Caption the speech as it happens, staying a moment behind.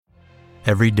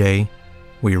Every day,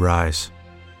 we rise,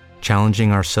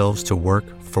 challenging ourselves to work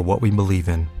for what we believe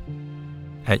in.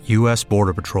 At U.S.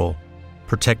 Border Patrol,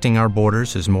 protecting our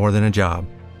borders is more than a job.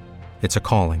 It's a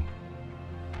calling.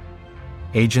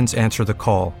 Agents answer the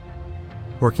call,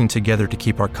 working together to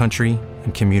keep our country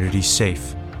and communities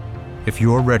safe. If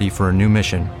you're ready for a new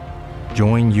mission,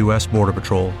 join U.S. Border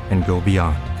Patrol and go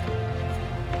beyond.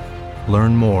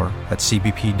 Learn more at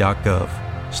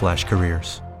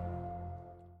cbp.gov/careers.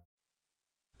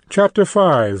 Chapter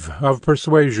 5 of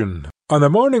Persuasion. On the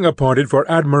morning appointed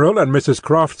for Admiral and Mrs.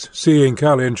 Croft's seeing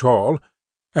Kellynch Hall,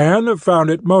 Anne found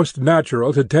it most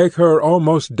natural to take her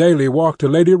almost daily walk to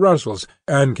Lady Russell's,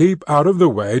 and keep out of the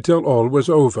way till all was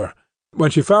over, when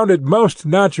she found it most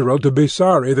natural to be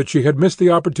sorry that she had missed the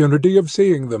opportunity of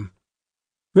seeing them.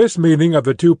 This meeting of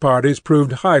the two parties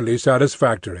proved highly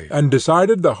satisfactory, and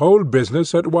decided the whole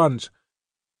business at once.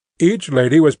 Each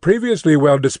lady was previously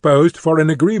well disposed for an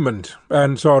agreement,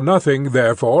 and saw nothing,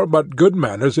 therefore, but good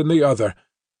manners in the other,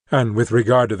 and with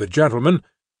regard to the gentleman,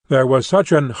 there was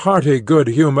such an hearty good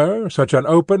humour, such an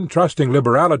open, trusting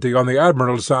liberality on the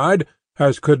Admiral's side,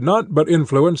 as could not but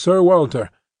influence Sir Walter,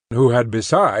 who had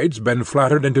besides been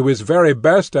flattered into his very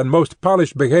best and most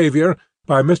polished behaviour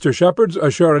by Mr. Shepherd's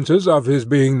assurances of his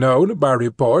being known, by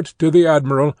report, to the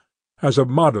Admiral, as a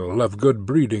model of good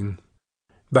breeding.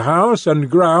 The house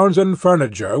and grounds and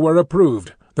furniture were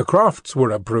approved, the Crofts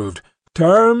were approved,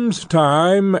 terms,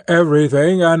 time,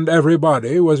 everything and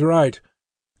everybody was right,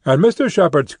 and Mr.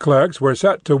 Shepherd's clerks were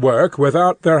set to work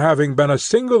without there having been a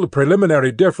single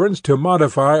preliminary difference to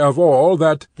modify of all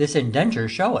that this indenture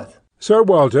showeth. Sir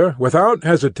Walter, without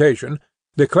hesitation,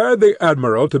 declared the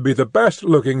Admiral to be the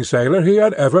best-looking sailor he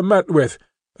had ever met with,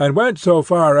 and went so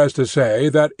far as to say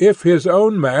that if his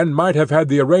own man might have had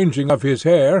the arranging of his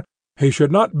hair, he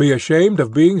should not be ashamed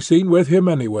of being seen with him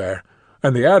anywhere,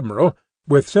 and the Admiral,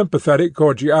 with sympathetic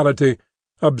cordiality,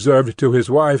 observed to his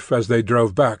wife as they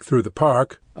drove back through the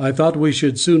park, "I thought we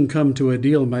should soon come to a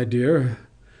deal, my dear,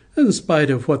 in spite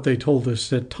of what they told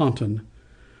us at Taunton.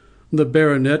 The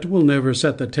baronet will never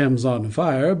set the Thames on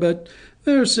fire, but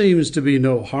there seems to be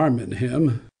no harm in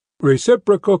him."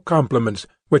 Reciprocal compliments,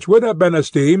 which would have been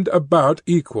esteemed about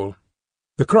equal.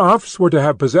 The Crofts were to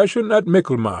have possession at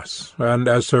Michaelmas, and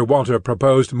as Sir Walter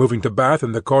proposed moving to Bath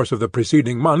in the course of the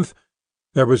preceding month,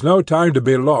 there was no time to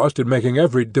be lost in making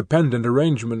every dependent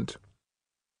arrangement.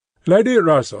 Lady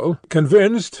Russell,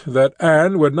 convinced that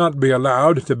Anne would not be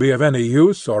allowed to be of any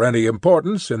use or any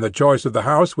importance in the choice of the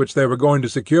house which they were going to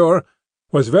secure,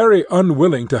 was very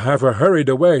unwilling to have her hurried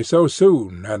away so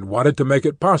soon, and wanted to make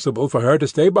it possible for her to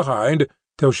stay behind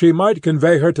till she might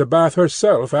convey her to Bath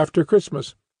herself after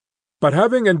Christmas. But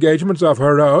having engagements of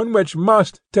her own which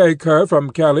must take her from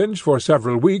Kellynch for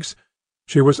several weeks,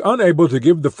 she was unable to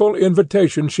give the full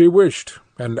invitation she wished,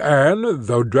 and Anne,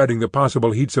 though dreading the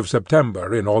possible heats of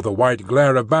September in all the white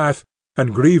glare of Bath,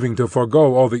 and grieving to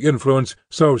forego all the influence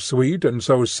so sweet and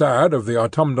so sad of the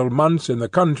autumnal months in the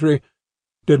country,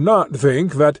 did not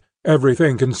think that,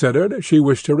 everything considered, she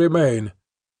wished to remain.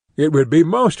 It would be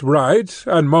most right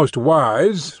and most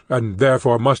wise, and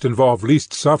therefore must involve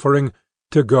least suffering,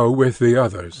 to go with the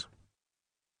others.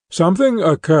 Something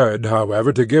occurred,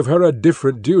 however, to give her a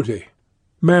different duty.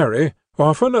 Mary,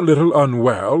 often a little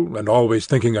unwell, and always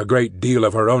thinking a great deal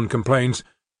of her own complaints,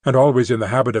 and always in the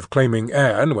habit of claiming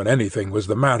Anne when anything was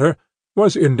the matter,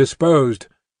 was indisposed,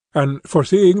 and,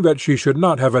 foreseeing that she should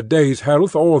not have a day's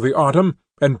health all the autumn,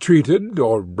 entreated,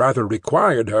 or rather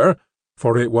required her,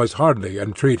 for it was hardly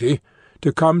entreaty,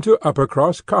 to come to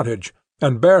Uppercross Cottage,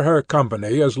 and bear her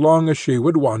company as long as she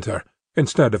would want her,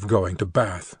 instead of going to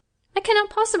Bath. "I cannot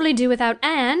possibly do without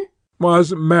Anne,"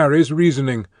 was Mary's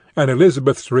reasoning, and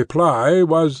Elizabeth's reply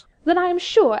was, "Then I am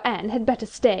sure Anne had better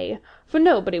stay, for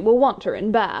nobody will want her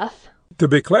in Bath." To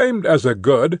be claimed as a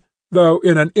good, though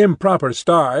in an improper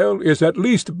style, is at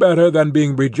least better than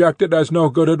being rejected as no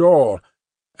good at all,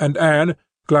 and Anne,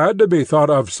 glad to be thought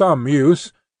of some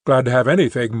use, glad to have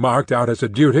anything marked out as a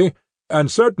duty,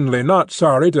 and certainly not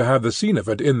sorry to have the scene of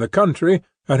it in the country,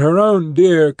 and her own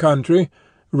dear country,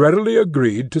 readily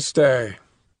agreed to stay.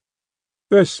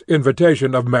 This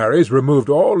invitation of Mary's removed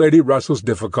all Lady Russell's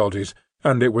difficulties,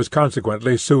 and it was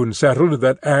consequently soon settled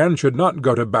that Anne should not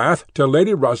go to Bath till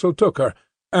Lady Russell took her,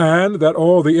 and that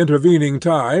all the intervening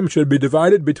time should be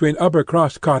divided between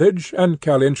Uppercross Cottage and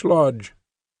Kellynch Lodge.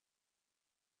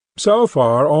 So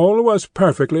far all was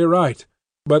perfectly right,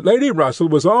 but Lady Russell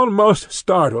was almost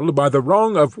startled by the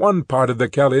wrong of one part of the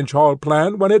Kellynch Hall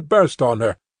plan when it burst on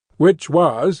her, which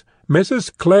was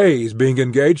Mrs. Clay's being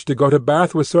engaged to go to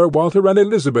Bath with Sir Walter and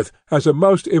Elizabeth as a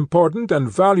most important and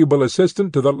valuable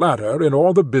assistant to the latter in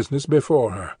all the business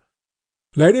before her.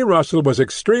 Lady Russell was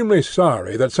extremely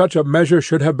sorry that such a measure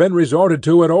should have been resorted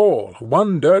to at all,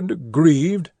 wondered,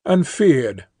 grieved, and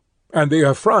feared, and the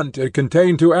affront it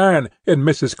contained to Anne in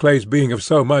Mrs. Clay's being of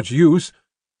so much use,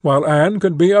 while Anne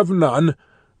could be of none,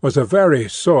 was a very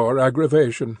sore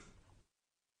aggravation.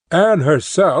 Anne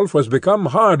herself was become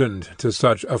hardened to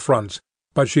such affronts,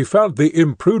 but she felt the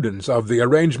imprudence of the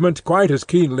arrangement quite as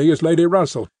keenly as Lady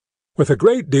Russell. With a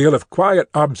great deal of quiet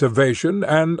observation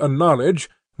and a knowledge,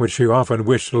 which she often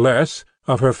wished less,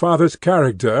 of her father's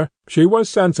character, she was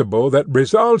sensible that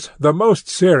results the most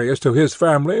serious to his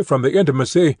family from the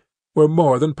intimacy were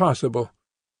more than possible.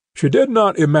 She did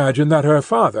not imagine that her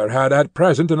father had at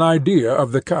present an idea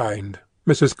of the kind.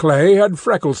 Mrs. Clay had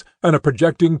freckles, and a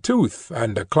projecting tooth,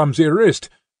 and a clumsy wrist,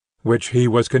 which he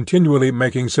was continually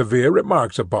making severe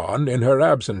remarks upon in her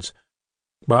absence.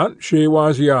 But she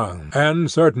was young, and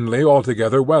certainly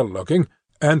altogether well-looking,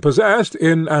 and possessed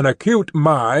in an acute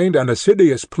mind and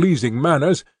assiduous pleasing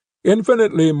manners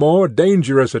infinitely more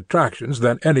dangerous attractions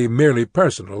than any merely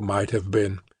personal might have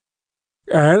been.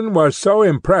 Anne was so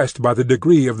impressed by the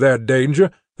degree of their danger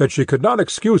that she could not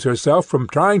excuse herself from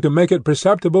trying to make it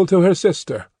perceptible to her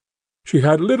sister. She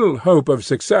had little hope of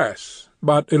success,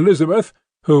 but Elizabeth,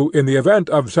 who in the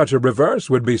event of such a reverse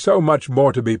would be so much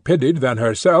more to be pitied than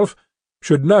herself,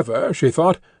 should never, she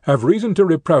thought, have reason to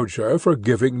reproach her for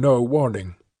giving no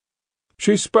warning.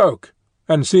 She spoke,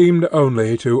 and seemed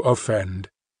only to offend.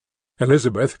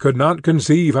 Elizabeth could not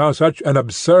conceive how such an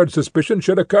absurd suspicion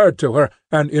should occur to her,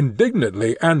 and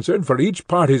indignantly answered for each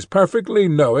party's perfectly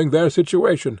knowing their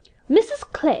situation. Mrs.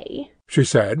 Clay, she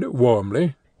said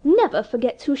warmly, never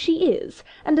forgets who she is,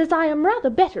 and as I am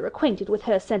rather better acquainted with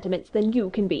her sentiments than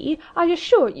you can be, I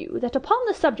assure you that upon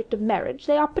the subject of marriage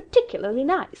they are particularly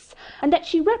nice, and that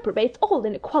she reprobates all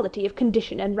inequality of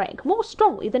condition and rank more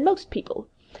strongly than most people.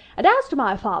 And as to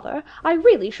my father, I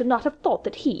really should not have thought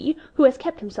that he, who has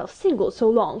kept himself single so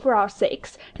long for our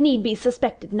sakes, need be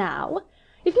suspected now.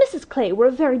 If Mrs. Clay were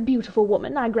a very beautiful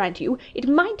woman, I grant you, it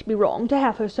might be wrong to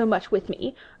have her so much with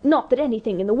me, not that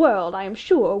anything in the world, I am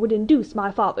sure, would induce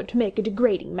my father to make a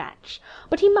degrading match,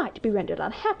 but he might be rendered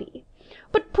unhappy.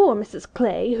 But poor Mrs.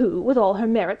 Clay, who, with all her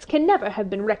merits, can never have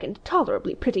been reckoned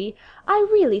tolerably pretty, I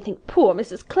really think poor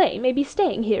Mrs. Clay may be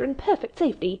staying here in perfect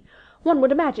safety. One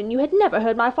would imagine you had never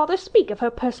heard my father speak of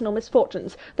her personal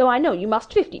misfortunes, though I know you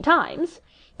must 50 times.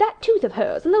 That tooth of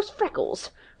hers, and those freckles!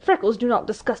 Freckles do not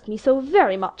disgust me so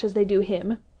very much as they do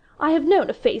him. I have known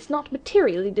a face not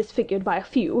materially disfigured by a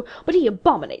few, but he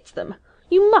abominates them.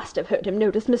 You must have heard him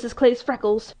notice Mrs. Clay's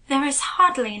freckles. There is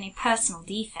hardly any personal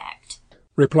defect,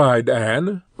 replied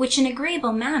Anne, which an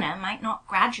agreeable manner might not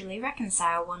gradually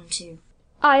reconcile one to.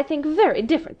 I think very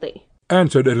differently,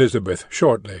 answered Elizabeth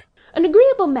shortly. An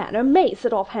agreeable manner may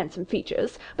set off handsome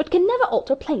features, but can never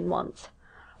alter plain ones.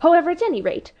 However, at any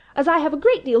rate, as I have a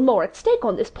great deal more at stake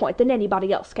on this point than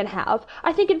anybody else can have,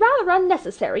 I think it rather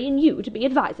unnecessary in you to be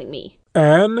advising me.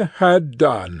 Anne had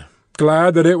done,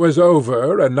 glad that it was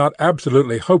over, and not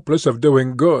absolutely hopeless of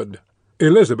doing good.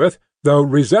 Elizabeth, though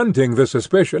resenting the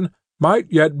suspicion, might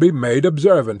yet be made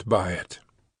observant by it.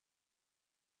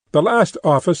 The last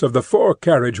office of the 4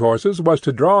 carriage horses was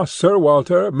to draw Sir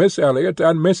Walter, Miss Elliot,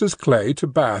 and Mrs. Clay to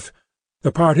Bath.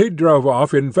 The party drove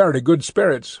off in very good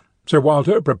spirits. Sir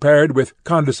Walter prepared with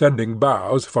condescending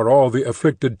bows for all the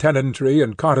afflicted tenantry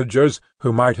and cottagers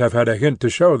who might have had a hint to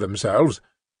show themselves,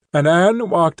 and Anne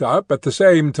walked up at the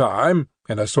same time,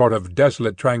 in a sort of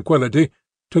desolate tranquillity,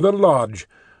 to the lodge,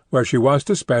 where she was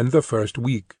to spend the first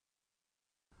week.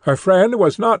 Her friend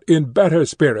was not in better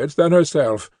spirits than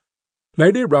herself.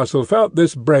 Lady Russell felt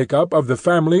this break-up of the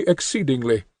family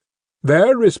exceedingly.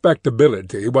 Their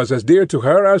respectability was as dear to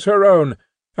her as her own,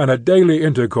 and a daily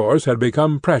intercourse had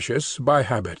become precious by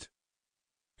habit.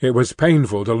 It was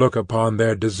painful to look upon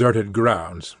their deserted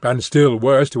grounds, and still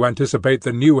worse to anticipate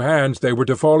the new hands they were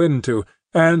to fall into,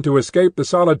 and to escape the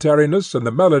solitariness and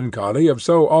the melancholy of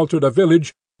so altered a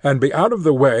village, and be out of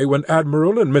the way when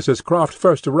Admiral and Mrs. Croft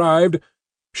first arrived.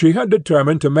 She had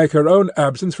determined to make her own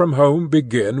absence from home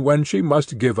begin when she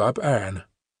must give up Anne.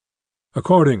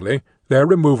 Accordingly, their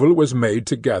removal was made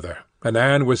together, and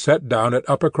Anne was set down at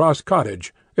Uppercross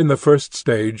Cottage, in the first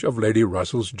stage of Lady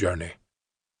Russell's journey.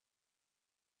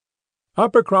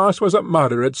 Uppercross was a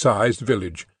moderate-sized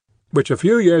village, which a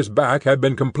few years back had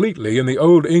been completely in the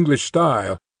old English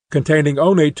style, containing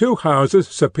only 2 houses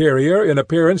superior in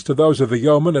appearance to those of the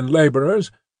yeomen and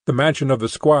labourers, the mansion of the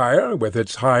squire, with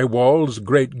its high walls,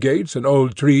 great gates, and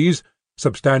old trees,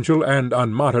 substantial and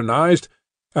unmodernized,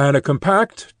 and a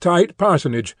compact, tight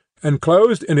parsonage,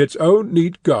 enclosed in its own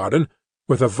neat garden,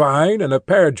 with a vine and a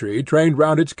pear-tree trained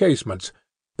round its casements,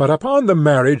 But upon the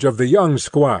marriage of the young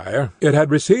squire it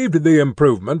had received the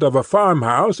improvement of a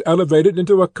farmhouse elevated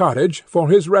into a cottage for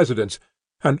his residence,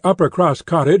 and Uppercross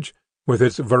Cottage, with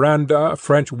its verandah,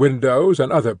 French windows,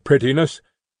 and other prettiness,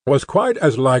 was quite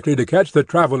as likely to catch the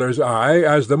traveller's eye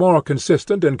as the more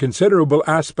consistent and considerable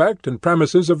aspect and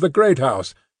premises of the great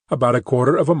house, about a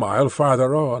quarter of a mile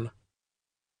farther on.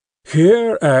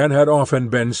 Here Anne had often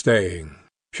been staying.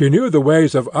 She knew the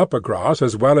ways of Uppercross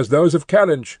as well as those of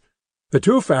Kellynch. The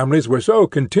two families were so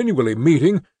continually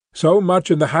meeting, so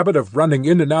much in the habit of running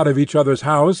in and out of each other's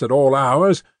house at all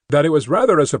hours, that it was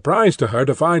rather a surprise to her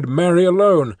to find Mary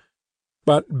alone.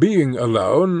 But being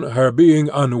alone, her being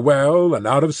unwell and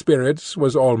out of spirits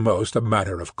was almost a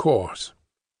matter of course.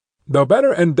 Though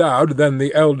better endowed than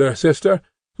the elder sister,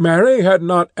 Mary had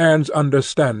not Anne's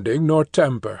understanding nor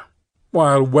temper.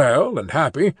 While well and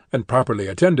happy, and properly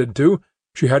attended to,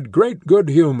 she had great good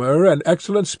humour and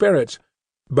excellent spirits,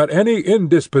 but any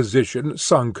indisposition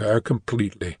sunk her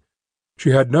completely.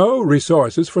 She had no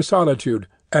resources for solitude,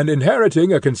 and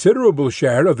inheriting a considerable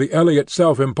share of the Elliot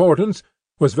self-importance,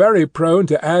 was very prone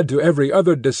to add to every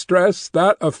other distress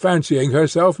that of fancying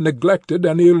herself neglected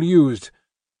and ill-used.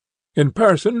 In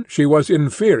person she was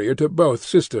inferior to both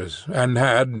sisters, and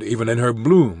had, even in her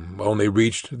bloom, only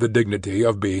reached the dignity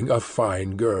of being a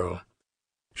fine girl.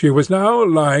 She was now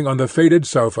lying on the faded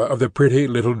sofa of the pretty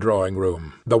little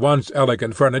drawing-room, the once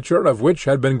elegant furniture of which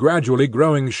had been gradually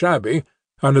growing shabby,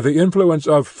 under the influence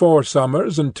of 4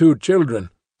 summers and 2 children,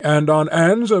 and on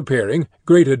Anne's appearing,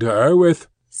 greeted her with,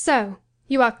 "So,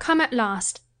 you are come at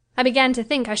last. I began to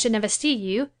think I should never see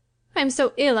you. I am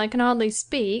so ill I can hardly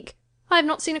speak. I have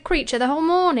not seen a creature the whole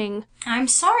morning." "I'm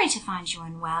sorry to find you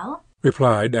unwell,"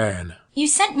 replied Anne. "You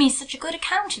sent me such a good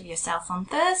account of yourself on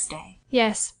Thursday."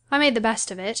 "Yes, I made the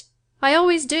best of it. I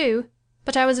always do.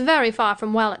 But I was very far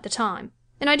from well at the time,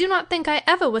 and I do not think I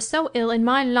ever was so ill in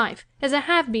my life as I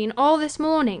have been all this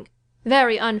morning.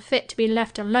 Very unfit to be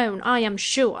left alone, I am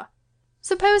sure.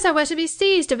 Suppose I were to be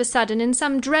seized of a sudden in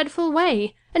some dreadful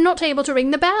way, and not able to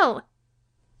ring the bell?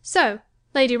 So,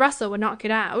 Lady Russell would not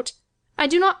get out. I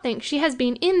do not think she has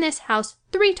been in this house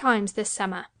 3 times this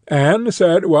summer." Anne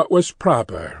said what was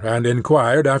proper, and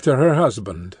inquired after her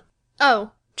husband.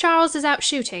 "Oh, Charles is out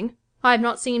shooting. I have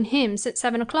not seen him since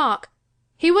 7 o'clock.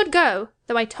 He would go,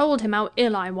 though I told him how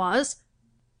ill I was.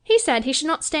 He said he should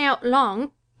not stay out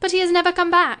long, but he has never come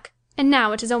back, and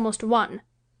now it is almost 1.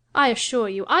 I assure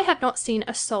you I have not seen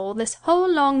a soul this whole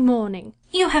long morning."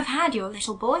 "You have had your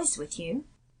little boys with you?"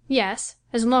 "Yes,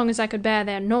 as long as I could bear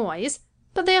their noise,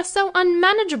 but they are so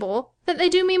unmanageable that they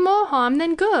do me more harm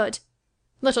than good.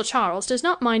 Little Charles does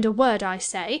not mind a word I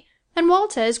say, and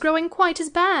Walter is growing quite as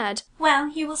bad." "Well,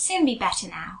 you will soon be better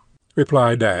now,"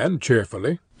 replied Anne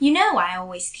cheerfully. "You know I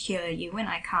always cure you when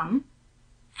I come.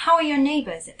 How are your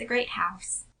neighbours at the great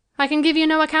house?" "I can give you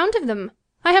no account of them.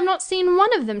 I have not seen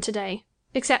one of them to-day,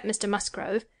 except Mr.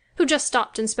 Musgrove, who just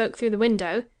stopped and spoke through the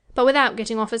window, but without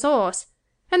getting off his horse,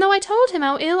 and though I told him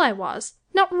how ill I was,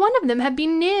 not one of them had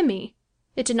been near me.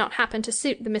 It did not happen to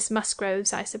suit the Miss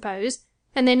Musgroves, I suppose,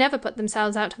 and they never put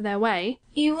themselves out of their way."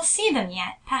 "You will see them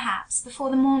yet, perhaps, before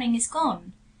the morning is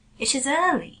gone. It is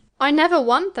early." "I never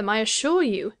want them, I assure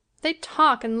you. They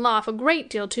talk and laugh a great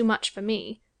deal too much for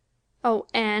me. Oh,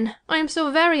 Anne, I am so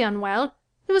very unwell.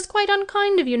 It was quite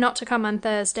unkind of you not to come on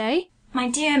Thursday." "My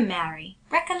dear Mary,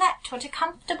 recollect what a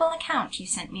comfortable account you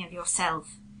sent me of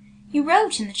yourself. You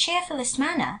wrote in the cheerfullest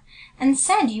manner, and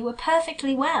said you were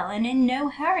perfectly well and in no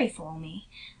hurry for me,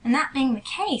 and that being the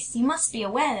case, you must be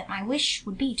aware that my wish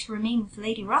would be to remain with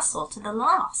Lady Russell to the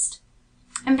last.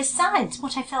 And besides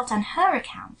what I felt on her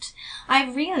account, I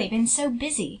have really been so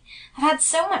busy, have had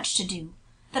so much to do,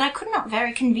 that I could not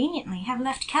very conveniently have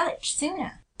left Kellynch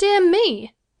sooner." "Dear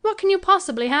me! What can you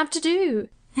possibly have to do?"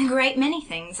 "A great many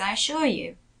things, I assure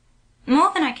you.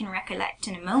 More than I can recollect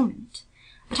in a moment.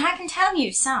 But I can tell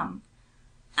you some.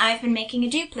 I have been making a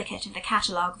duplicate of the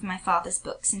catalogue of my father's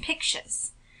books and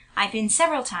pictures. I have been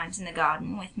several times in the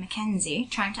garden with Mackenzie,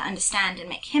 trying to understand and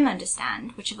make him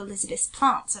understand which of Elizabeth's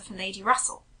plants are for Lady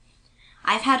Russell.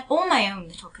 I have had all my own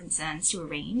little concerns to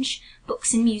arrange,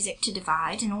 books and music to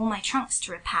divide, and all my trunks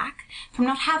to repack, from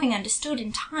not having understood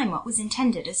in time what was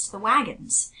intended as to the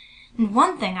waggons. And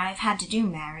one thing I have had to do,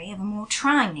 Mary, of a more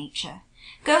trying nature,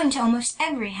 going to almost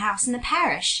every house in the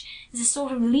parish, is a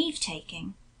sort of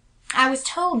leave-taking. I was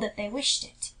told that they wished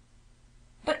it.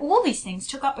 But all these things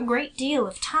took up a great deal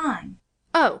of time."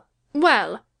 "Oh,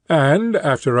 well—" And,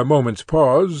 after a moment's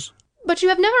pause, "But you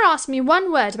have never asked me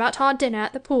one word about our dinner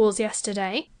at the Pools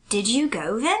yesterday." "Did you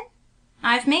go, then?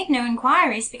 I have made no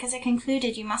inquiries, because I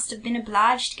concluded you must have been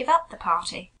obliged to give up the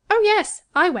party." "Oh, yes,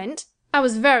 I went. I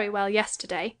was very well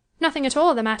yesterday. Nothing at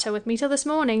all the matter with me till this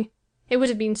morning. It would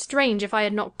have been strange if I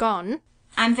had not gone.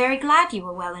 I'm very glad you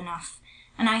were well enough,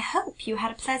 and I hope you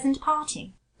had a pleasant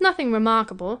party. Nothing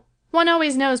remarkable. One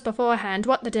always knows beforehand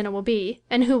what the dinner will be,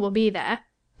 and who will be there,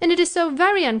 and it is so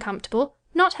very uncomfortable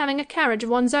not having a carriage of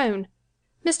one's own.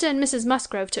 Mr. and Mrs.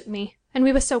 Musgrove took me, and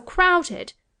we were so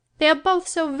crowded. They are both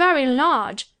so very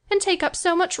large, and take up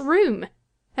so much room,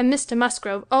 and Mr.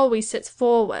 Musgrove always sits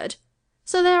forward.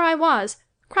 So there I was,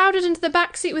 crowded into the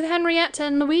back seat with Henrietta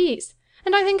and Louise,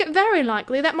 and I think it very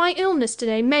likely that my illness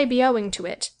to-day may be owing to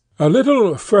it. A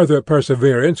little further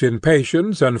perseverance in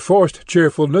patience and forced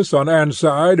cheerfulness on Anne's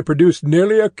side produced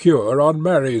nearly a cure on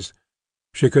Mary's.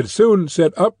 She could soon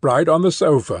sit upright on the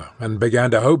sofa, and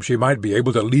began to hope she might be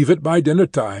able to leave it by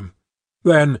dinner-time.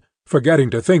 Then, forgetting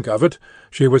to think of it,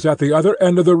 she was at the other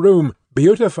end of the room,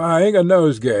 beautifying a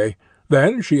nosegay.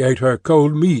 Then she ate her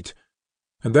cold meat,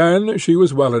 and then she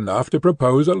was well enough to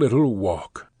propose a little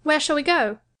walk. "Where shall we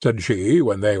go?" said she,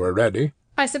 when they were ready.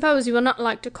 "I suppose you will not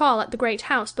like to call at the great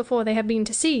house before they have been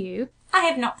to see you?" I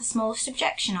have not the smallest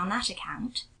objection on that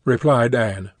account, replied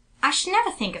Anne. I should never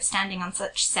think of standing on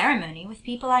such ceremony with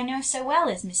people I know so well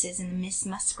as Mrs. and Miss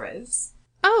Musgroves.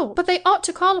 "Oh, but they ought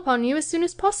to call upon you as soon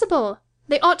as possible.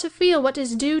 They ought to feel what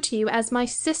is due to you as my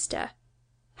sister.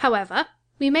 However,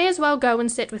 we may as well go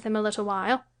and sit with them a little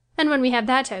while, and when we have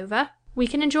that over, we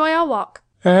can enjoy our walk."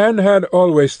 Anne had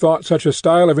always thought such a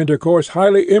style of intercourse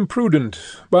highly imprudent,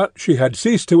 but she had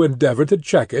ceased to endeavour to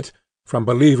check it, from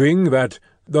believing that,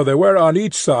 though there were on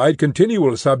each side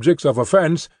continual subjects of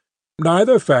offence,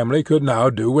 neither family could now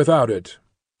do without it.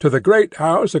 To the great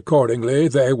house, accordingly,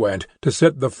 they went, to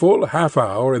sit the full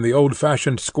half-hour in the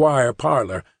old-fashioned squire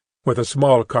parlour, with a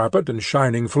small carpet and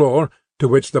shining floor, to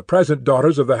which the present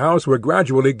daughters of the house were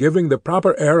gradually giving the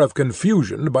proper air of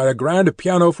confusion by a grand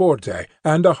pianoforte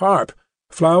and a harp,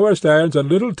 flower-stands and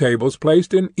little tables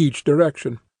placed in each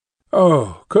direction.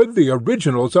 Oh, could the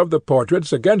originals of the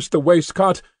portraits against the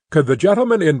waistcot, could the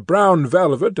gentlemen in brown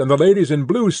velvet and the ladies in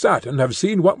blue satin have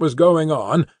seen what was going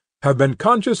on, have been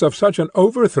conscious of such an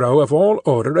overthrow of all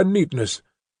order and neatness?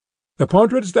 The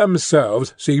portraits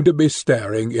themselves seemed to be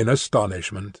staring in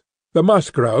astonishment. The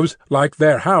Musgroves, like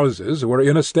their houses, were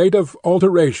in a state of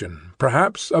alteration,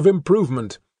 perhaps of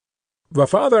improvement. The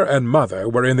father and mother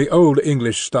were in the old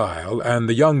English style, and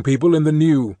the young people in the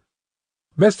new.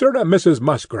 Mr. and Mrs.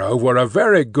 Musgrove were a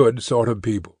very good sort of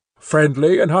people,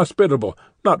 friendly and hospitable,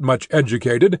 not much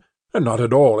educated, and not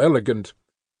at all elegant.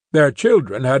 Their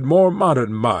children had more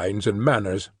modern minds and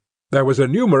manners. There was a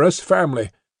numerous family,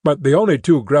 but the only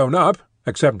two grown up,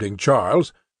 excepting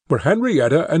Charles, were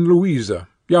Henrietta and Louisa,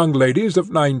 young ladies of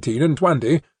 19 and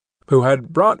 20, who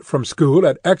had brought from school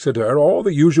at Exeter all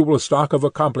the usual stock of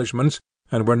accomplishments,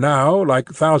 and were now, like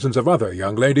thousands of other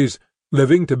young ladies,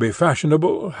 living to be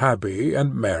fashionable, happy,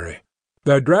 and merry.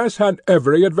 Their dress had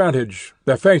every advantage,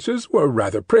 their faces were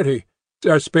rather pretty,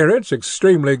 their spirits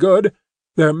extremely good,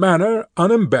 their manner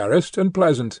unembarrassed and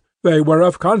pleasant. They were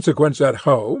of consequence at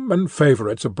home, and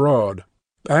favourites abroad.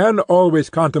 Anne always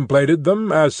contemplated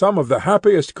them as some of the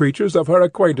happiest creatures of her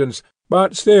acquaintance,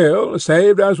 but still,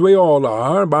 saved as we all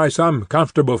are, by some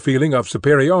comfortable feeling of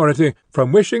superiority,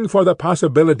 from wishing for the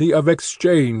possibility of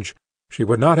exchange, she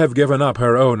would not have given up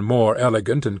her own more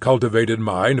elegant and cultivated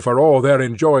mind for all their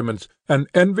enjoyments, and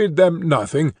envied them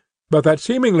nothing but that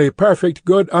seemingly perfect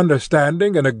good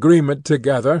understanding and agreement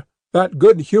together, that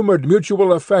good-humoured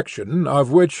mutual affection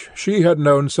of which she had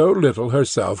known so little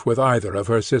herself with either of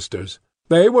her sisters.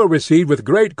 They were received with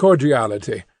great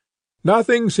cordiality.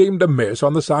 Nothing seemed amiss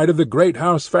on the side of the great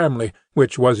house family,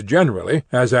 which was generally,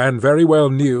 as Anne very well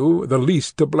knew, the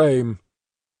least to blame.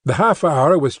 The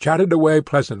half-hour was chatted away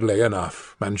pleasantly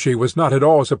enough, and she was not at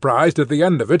all surprised at the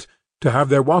end of it to have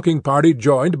their walking party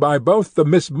joined by both the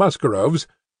Miss Musgroves,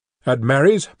 at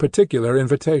Mary's particular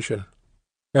invitation.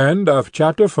 End of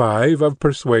Chapter 5 of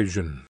Persuasion.